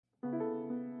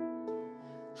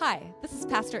Hi, this is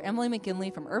Pastor Emily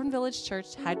McGinley from Urban Village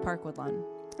Church, Hyde Park, Woodlawn.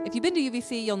 If you've been to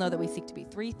UVC, you'll know that we seek to be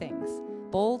three things: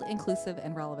 bold, inclusive,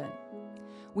 and relevant.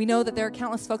 We know that there are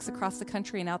countless folks across the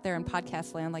country and out there in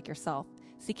podcast land like yourself,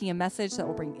 seeking a message that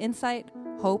will bring insight,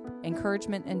 hope,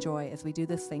 encouragement, and joy as we do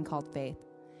this thing called faith.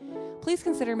 Please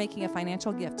consider making a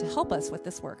financial gift to help us with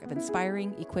this work of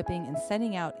inspiring, equipping, and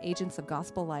sending out agents of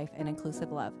gospel life and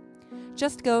inclusive love.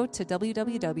 Just go to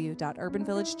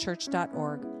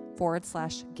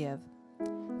www.urbanvillagechurch.org/give.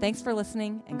 Thanks for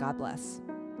listening, and God bless.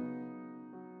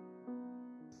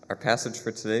 Our passage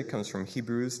for today comes from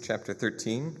Hebrews chapter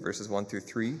 13, verses 1 through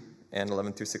 3 and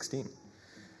 11 through 16.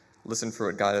 Listen for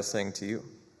what God is saying to you.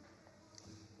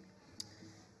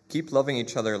 Keep loving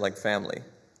each other like family.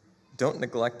 Don't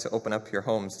neglect to open up your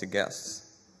homes to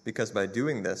guests, because by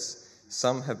doing this,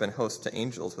 some have been hosts to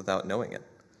angels without knowing it.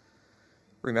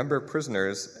 Remember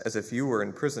prisoners as if you were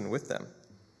in prison with them,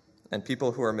 and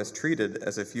people who are mistreated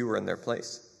as if you were in their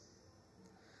place.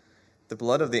 The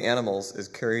blood of the animals is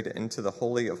carried into the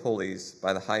Holy of Holies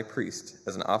by the high priest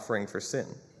as an offering for sin,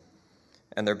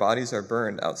 and their bodies are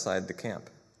burned outside the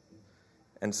camp.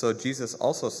 And so Jesus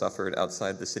also suffered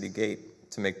outside the city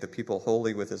gate to make the people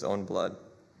holy with his own blood.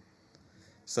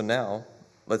 So now,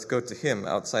 let's go to him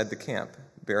outside the camp,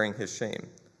 bearing his shame.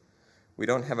 We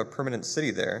don't have a permanent city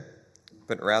there,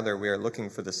 but rather we are looking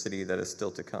for the city that is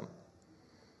still to come.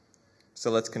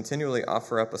 So let's continually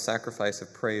offer up a sacrifice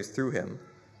of praise through him,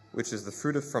 which is the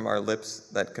fruit from our lips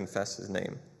that confess his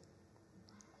name.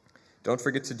 Don't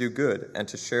forget to do good and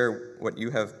to share what you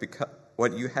have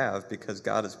because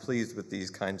God is pleased with these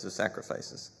kinds of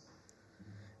sacrifices.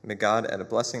 May God add a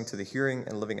blessing to the hearing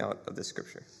and living out of this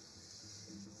scripture.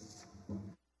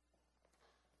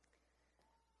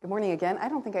 Good morning again. I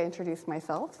don't think I introduced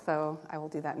myself, so I will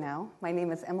do that now. My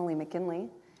name is Emily McGinley,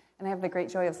 and I have the great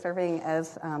joy of serving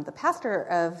as the pastor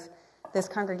of this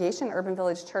congregation, Urban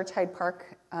Village Church, Hyde Park,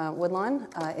 Woodlawn,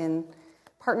 in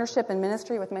partnership and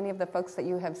ministry with many of the folks that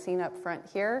you have seen up front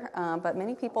here, but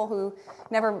many people who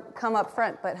never come up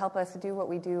front but help us do what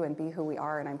we do and be who we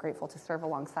are, and I'm grateful to serve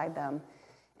alongside them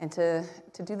and to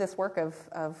do this work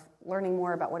of learning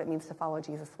more about what it means to follow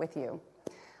Jesus with you.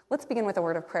 Let's begin with a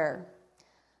word of prayer.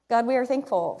 God, we are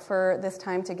thankful for this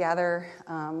time to gather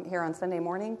here on Sunday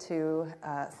morning to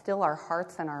still our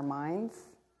hearts and our minds,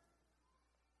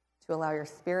 to allow your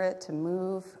Spirit to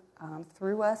move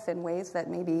through us in ways that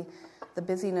maybe the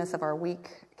busyness of our week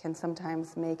can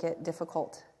sometimes make it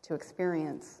difficult to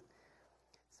experience.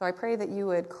 So I pray that you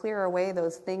would clear away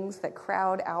those things that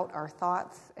crowd out our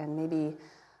thoughts and maybe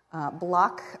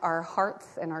block our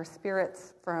hearts and our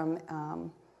spirits from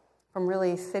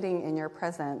really sitting in your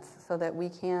presence, so that we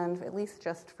can, at least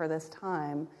just for this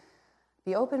time,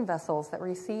 be open vessels that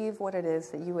receive what it is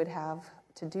that you would have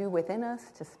to do within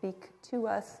us, to speak to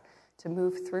us, to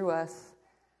move through us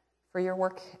for your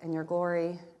work and your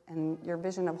glory and your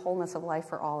vision of wholeness of life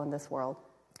for all in this world.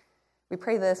 We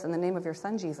pray this in the name of your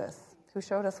Son, Jesus, who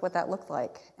showed us what that looked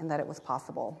like and that it was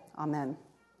possible. Amen.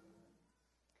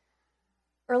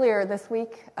 Earlier this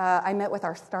week, I met with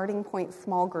our Starting Point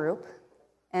small group.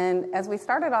 And as we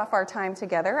started off our time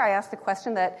together, I asked a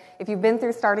question that if you've been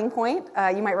through Starting Point,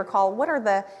 you might recall, what are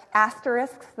the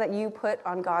asterisks that you put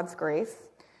on God's grace?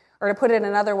 Or to put it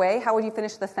another way, how would you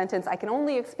finish the sentence, I can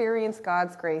only experience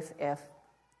God's grace if,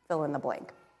 fill in the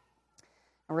blank.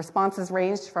 And responses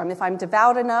ranged from if I'm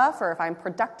devout enough, or if I'm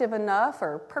productive enough,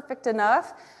 or perfect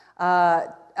enough.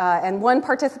 And one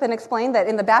participant explained that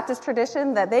in the Baptist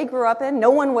tradition that they grew up in, no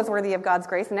one was worthy of God's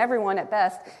grace, and everyone at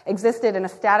best existed in a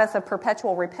status of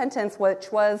perpetual repentance,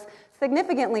 which was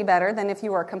significantly better than if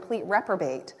you were a complete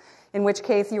reprobate, in which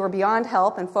case you were beyond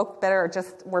help and folk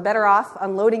were better off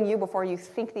unloading you before you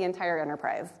sink the entire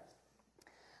enterprise.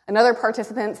 Another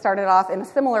participant started off in a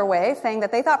similar way, saying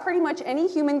that they thought pretty much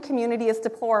any human community is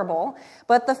deplorable,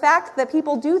 but the fact that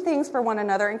people do things for one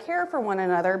another and care for one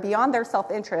another beyond their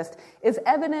self-interest is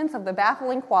evidence of the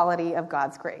baffling quality of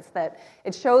God's grace, that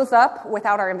it shows up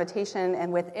without our invitation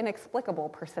and with inexplicable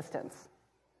persistence.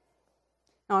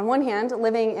 Now, on one hand,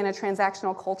 living in a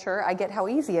transactional culture, I get how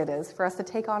easy it is for us to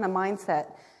take on a mindset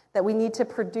that we need to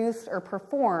produce or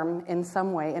perform in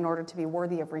some way in order to be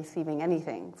worthy of receiving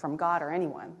anything from God or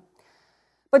anyone.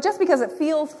 But just because it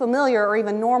feels familiar or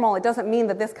even normal, it doesn't mean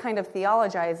that this kind of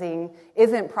theologizing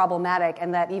isn't problematic,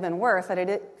 and that even worse, that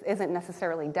it isn't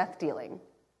necessarily death-dealing.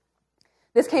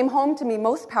 This came home to me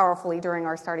most powerfully during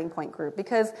our Starting Point group,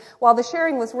 because while the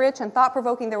sharing was rich and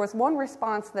thought-provoking, there was one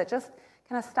response that just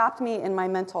kind of stopped me in my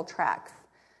mental tracks.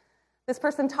 This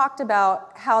person talked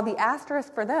about how the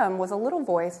asterisk for them was a little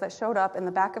voice that showed up in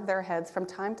the back of their heads from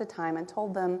time to time and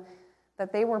told them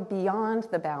that they were beyond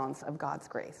the bounds of God's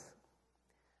grace.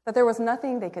 that there was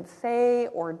nothing they could say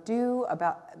or do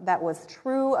that was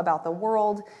true about the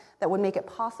world that would make it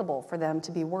possible for them to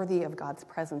be worthy of God's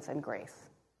presence and grace.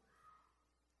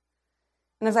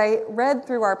 And as I read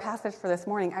through our passage for this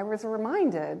morning, I was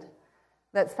reminded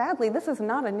that sadly, this is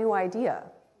not a new idea.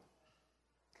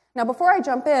 Now, before I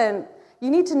jump in,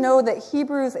 you need to know that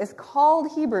Hebrews is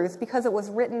called Hebrews because it was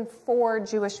written for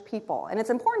Jewish people. And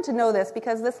it's important to know this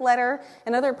because this letter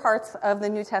and other parts of the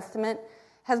New Testament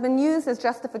has been used as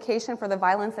justification for the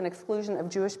violence and exclusion of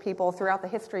Jewish people throughout the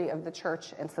history of the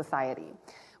church and society.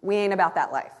 We ain't about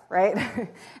that life, right?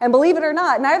 And believe it or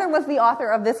not, neither was the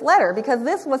author of this letter, because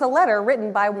this was a letter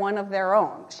written by one of their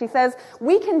own. She says,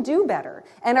 we can do better,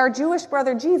 and our Jewish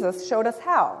brother Jesus showed us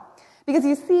how. Because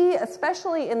you see,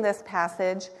 especially in this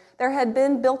passage, there had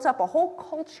been built up a whole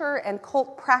culture and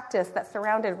cult practice that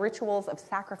surrounded rituals of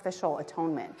sacrificial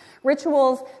atonement.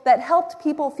 Rituals that helped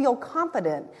people feel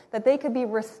confident that they could be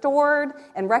restored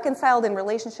and reconciled in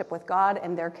relationship with God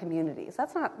and their communities.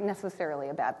 That's not necessarily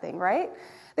a bad thing, right?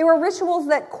 They were rituals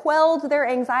that quelled their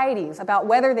anxieties about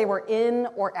whether they were in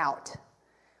or out.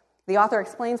 The author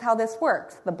explains how this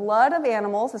works. The blood of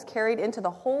animals is carried into the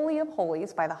Holy of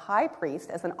Holies by the high priest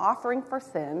as an offering for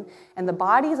sin, and the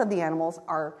bodies of the animals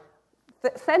are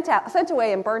sent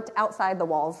away and burnt outside the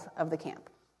walls of the camp.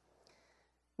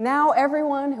 Now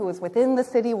everyone who was within the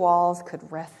city walls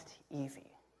could rest easy,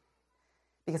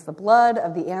 because the blood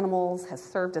of the animals has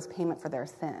served as payment for their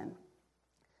sin.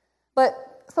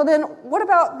 So then, what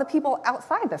about the people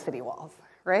outside the city walls,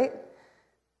 right?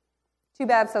 Too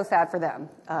bad, so sad for them,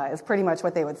 is pretty much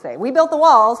what they would say. We built the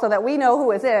walls so that we know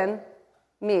who is in,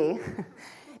 me,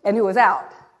 and who is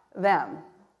out, them.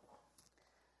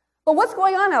 But what's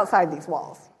going on outside these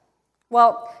walls?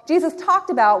 Well, Jesus talked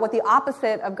about what the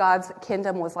opposite of God's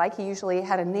kingdom was like. He usually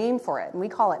had a name for it, and we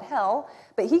call it hell,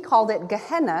 but he called it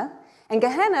Gehenna. And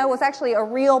Gehenna was actually a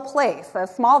real place, a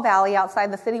small valley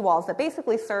outside the city walls that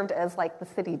basically served as like the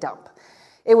city dump.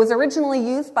 It was originally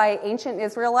used by ancient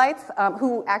Israelites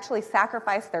who actually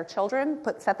sacrificed their children,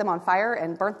 set them on fire,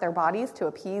 and burnt their bodies to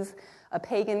appease a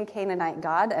pagan Canaanite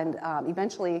god. And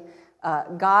eventually,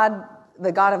 God,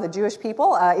 the God of the Jewish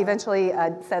people, eventually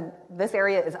said, this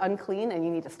area is unclean and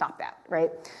you need to stop that, right?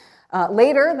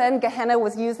 Later, then, Gehenna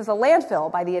was used as a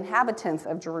landfill by the inhabitants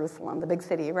of Jerusalem, the big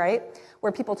city, right?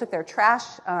 Where people took their trash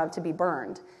to be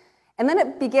burned. And then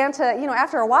it began to,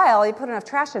 after a while, you put enough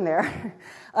trash in there,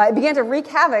 it began to wreak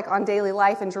havoc on daily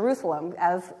life in Jerusalem.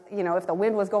 As, if the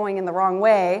wind was going in the wrong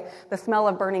way, the smell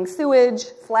of burning sewage,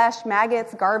 flesh,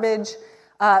 maggots, garbage,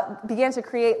 began to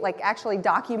create, actually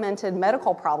documented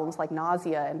medical problems like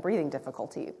nausea and breathing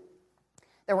difficulty.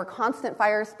 There were constant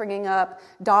fires springing up.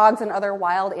 Dogs and other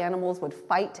wild animals would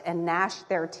fight and gnash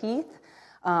their teeth.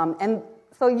 And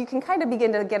so you can kind of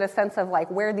begin to get a sense of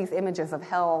where these images of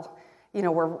hell,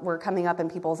 were coming up in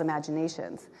people's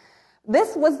imaginations.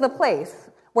 This was the place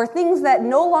where things that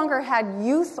no longer had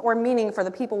use or meaning for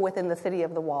the people within the city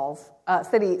of the walls,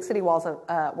 city walls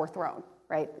were thrown.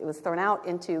 Right? It was thrown out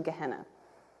into Gehenna.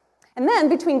 And then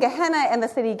between Gehenna and the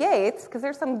city gates, because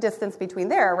there's some distance between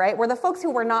there, right, were the folks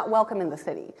who were not welcome in the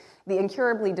city, the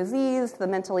incurably diseased, the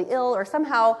mentally ill, or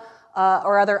somehow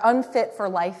or other unfit for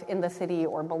life in the city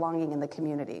or belonging in the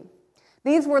community.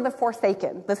 These were the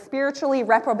forsaken, the spiritually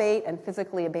reprobate and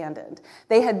physically abandoned.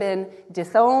 They had been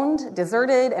disowned,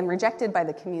 deserted, and rejected by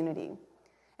the community.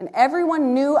 And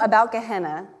everyone knew about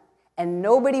Gehenna, and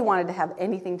nobody wanted to have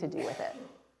anything to do with it.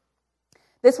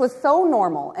 This was so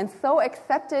normal and so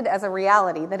accepted as a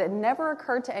reality that it never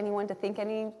occurred to anyone to think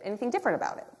anything different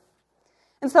about it.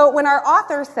 And so when our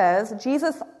author says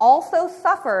Jesus also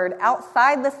suffered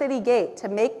outside the city gate to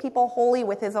make people holy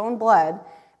with his own blood,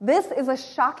 this is a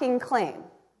shocking claim,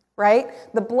 right?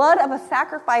 The blood of a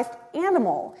sacrificed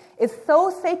animal is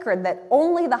so sacred that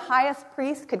only the highest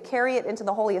priest could carry it into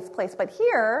the holiest place. But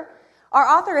here, our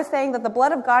author is saying that the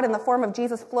blood of God in the form of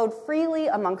Jesus flowed freely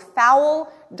among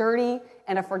foul, dirty,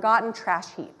 and a forgotten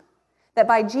trash heap. That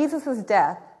by Jesus'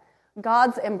 death,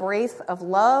 God's embrace of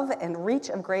love and reach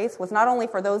of grace was not only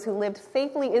for those who lived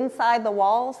safely inside the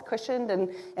walls, cushioned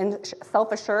and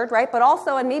self-assured, right? But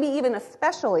also, and maybe even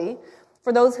especially,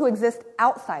 for those who exist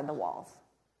outside the walls.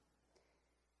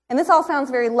 And this all sounds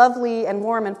very lovely and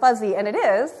warm and fuzzy, and it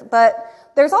is, but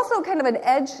there's also kind of an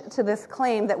edge to this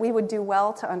claim that we would do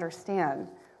well to understand.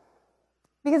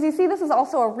 Because you see, this is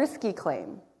also a risky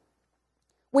claim.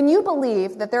 When you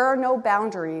believe that there are no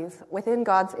boundaries within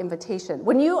God's invitation,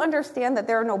 when you understand that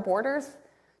there are no borders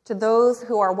to those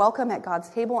who are welcome at God's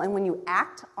table, and when you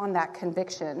act on that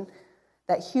conviction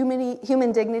that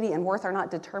human dignity and worth are not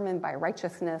determined by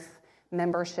righteousness,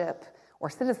 membership, or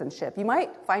citizenship, you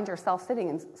might find yourself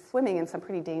swimming in some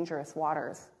pretty dangerous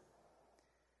waters.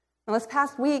 Now, this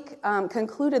past week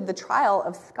concluded the trial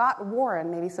of Scott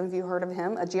Warren. Maybe some of you heard of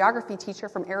him, a geography teacher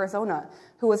from Arizona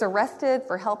who was arrested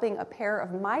for helping a pair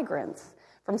of migrants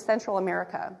from Central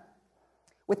America.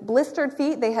 With blistered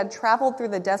feet, they had traveled through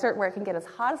the desert where it can get as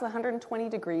hot as 120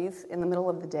 degrees in the middle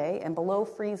of the day and below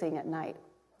freezing at night.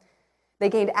 They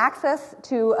gained access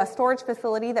to a storage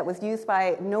facility that was used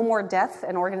by No More Deaths,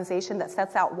 an organization that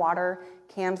sets out water,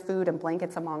 canned food, and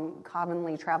blankets among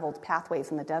commonly traveled pathways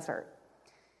in the desert.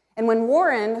 And when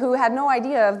Warren, who had no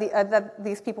idea that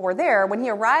these people were there, when he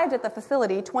arrived at the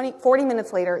facility 40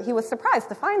 minutes later, he was surprised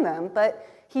to find them, but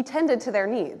he tended to their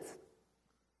needs.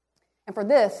 And for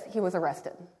this, he was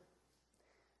arrested.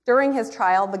 During his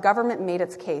trial, the government made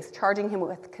its case, charging him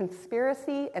with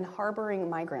conspiracy and harboring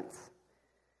migrants.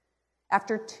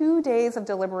 After 2 days of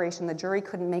deliberation, the jury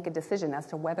couldn't make a decision as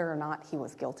to whether or not he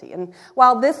was guilty. And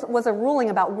while this was a ruling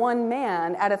about one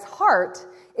man, at its heart,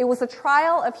 it was a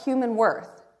trial of human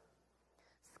worth.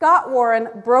 Scott Warren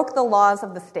broke the laws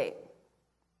of the state.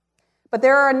 But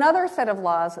there are another set of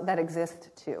laws that exist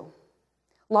too.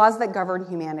 Laws that govern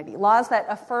humanity, laws that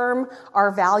affirm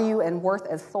our value and worth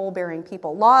as soul-bearing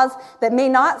people, laws that may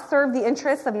not serve the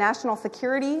interests of national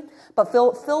security, but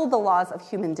fill the laws of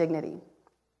human dignity.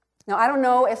 Now, I don't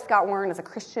know if Scott Warren is a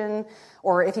Christian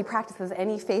or if he practices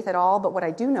any faith at all, but what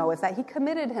I do know is that he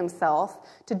committed himself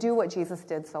to do what Jesus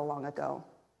did so long ago,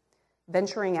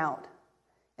 venturing out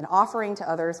and offering to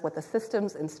others what the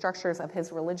systems and structures of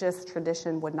his religious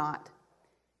tradition would not: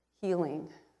 healing,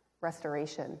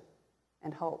 restoration,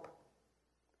 and hope.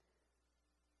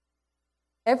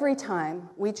 Every time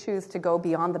we choose to go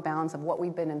beyond the bounds of what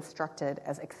we've been instructed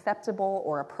as acceptable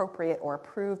or appropriate or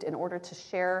approved in order to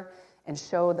share and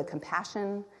show the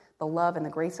compassion, the love, and the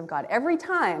grace of God, every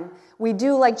time we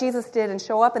do like Jesus did and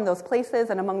show up in those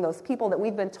places and among those people that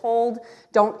we've been told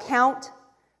don't count,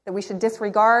 that we should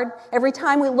disregard, every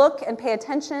time we look and pay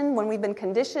attention when we've been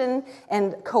conditioned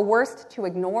and coerced to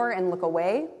ignore and look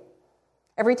away,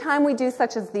 every time we do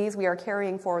such as these, we are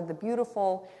carrying forward the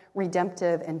beautiful,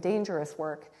 redemptive, and dangerous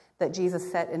work that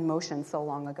Jesus set in motion so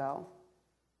long ago.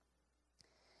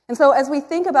 And so as we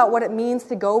think about what it means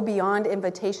to go beyond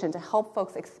invitation to help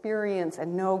folks experience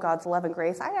and know God's love and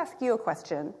grace, I ask you a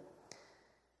question.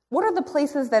 What are the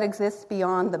places that exist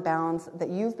beyond the bounds that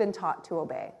you've been taught to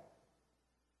obey?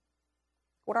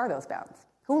 What are those bounds?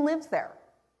 Who lives there?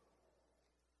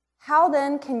 How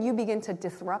then can you begin to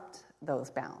disrupt those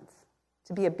bounds,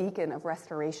 to be a beacon of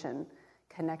restoration,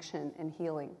 connection, and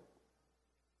healing?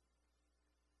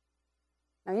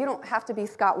 Now, you don't have to be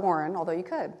Scott Warren, although you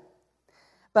could.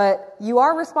 But you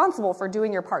are responsible for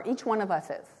doing your part. Each one of us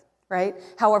is, right?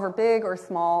 However big or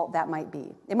small that might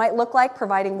be. It might look like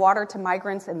providing water to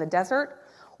migrants in the desert,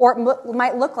 or it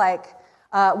might look like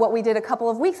what we did a couple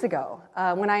of weeks ago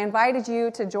when I invited you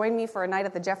to join me for a night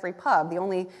at the Jeffrey Pub, the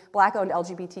only Black-owned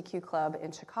LGBTQ club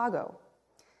in Chicago.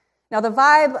 Now, the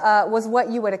vibe was what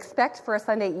you would expect for a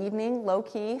Sunday evening,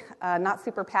 low-key, not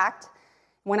super packed.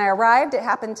 When I arrived, I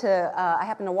happened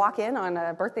to walk in on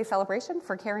a birthday celebration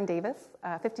for Karen Davis,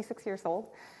 56 years old.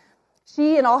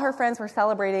 She and all her friends were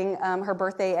celebrating her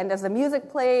birthday, and as the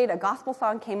music played, a gospel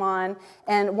song came on,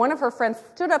 and one of her friends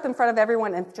stood up in front of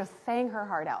everyone and just sang her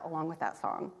heart out along with that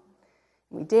song.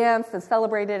 We danced and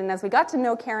celebrated, and as we got to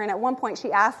know Karen, at one point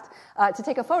she asked to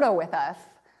take a photo with us,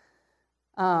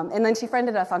 and then she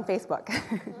friended us on Facebook.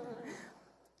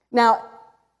 Now,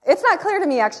 it's not clear to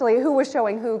me, actually, who was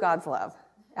showing who God's love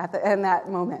in that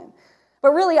moment.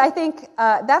 But really, I think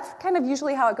that's kind of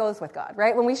usually how it goes with God,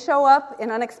 right? When we show up in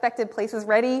unexpected places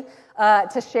ready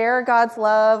to share God's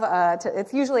love,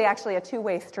 it's usually actually a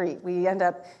two-way street. We end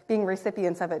up being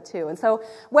recipients of it too. And so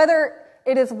whether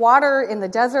it is water in the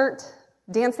desert,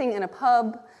 dancing in a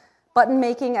pub, button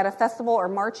making at a festival, or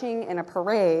marching in a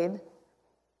parade,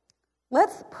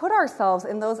 let's put ourselves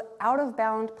in those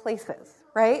out-of-bound places,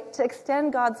 right? To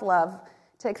extend God's love,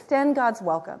 to extend God's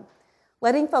welcome.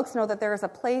 Letting folks know that there is a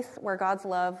place where God's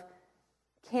love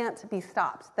can't be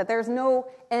stopped, that there's no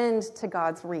end to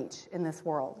God's reach in this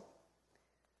world.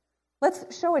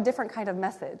 Let's show a different kind of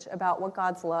message about what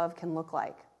God's love can look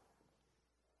like.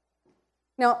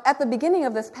 Now, at the beginning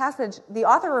of this passage, the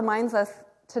author reminds us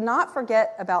to not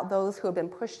forget about those who have been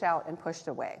pushed out and pushed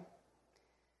away.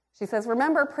 She says,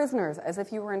 remember prisoners as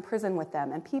if you were in prison with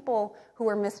them, and people who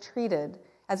were mistreated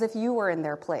as if you were in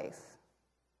their place.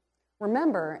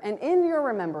 Remember, and in your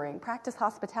remembering, practice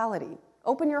hospitality.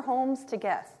 Open your homes to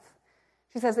guests.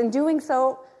 She says, in doing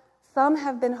so, some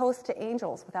have been hosts to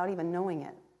angels without even knowing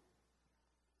it.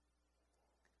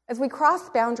 As we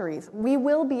cross boundaries, we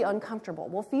will be uncomfortable.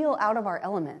 We'll feel out of our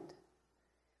element.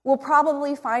 We'll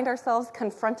probably find ourselves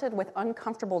confronted with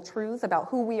uncomfortable truths about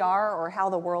who we are or how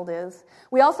the world is.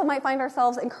 We also might find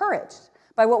ourselves encouraged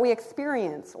by what we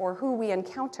experience or who we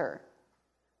encounter.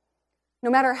 No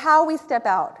matter how we step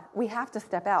out, we have to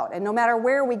step out. And no matter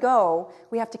where we go,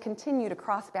 we have to continue to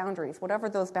cross boundaries, whatever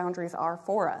those boundaries are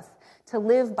for us, to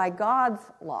live by God's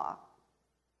law.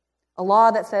 A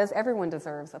law that says everyone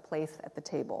deserves a place at the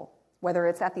table, whether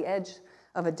it's at the edge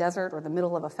of a desert or the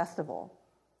middle of a festival.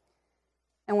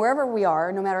 And wherever we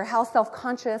are, no matter how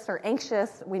self-conscious or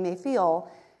anxious we may feel,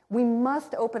 we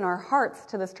must open our hearts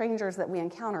to the strangers that we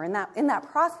encounter. In that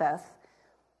process,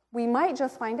 we might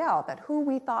just find out that who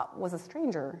we thought was a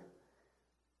stranger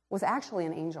was actually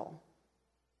an angel.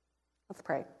 Let's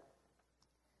pray.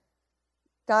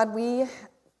 God, we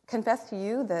confess to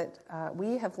you that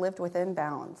we have lived within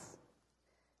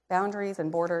boundaries and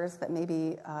borders that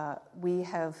maybe we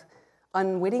have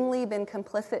unwittingly been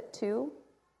complicit to,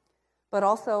 but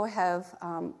also have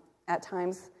at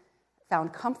times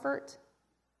found comfort,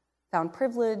 found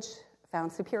privilege, found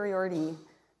superiority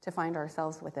to find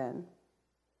ourselves within.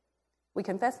 We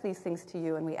confess these things to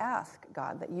you, and we ask,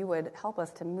 God, that you would help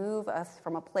us to move us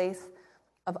from a place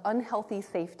of unhealthy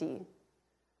safety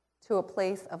to a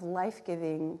place of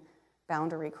life-giving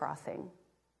boundary crossing.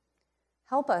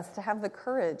 Help us to have the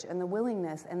courage and the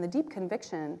willingness and the deep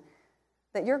conviction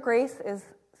that your grace is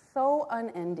so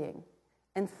unending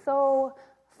and so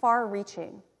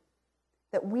far-reaching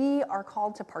that we are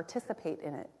called to participate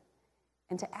in it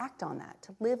and to act on that,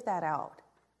 to live that out,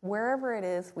 wherever it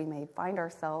is we may find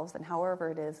ourselves and however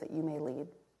it is that you may lead.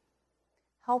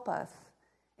 Help us,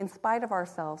 in spite of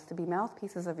ourselves, to be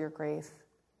mouthpieces of your grace,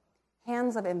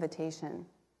 hands of invitation,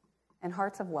 and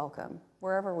hearts of welcome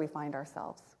wherever we find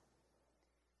ourselves.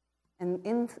 And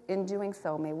in doing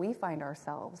so, may we find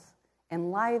ourselves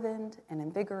enlivened and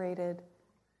invigorated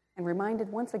and reminded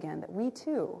once again that we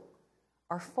too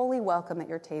are fully welcome at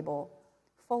your table,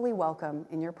 fully welcome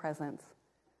in your presence,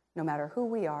 no matter who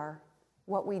we are,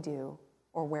 what we do,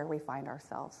 or where we find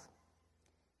ourselves.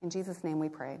 In Jesus' name we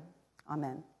pray.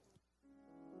 Amen.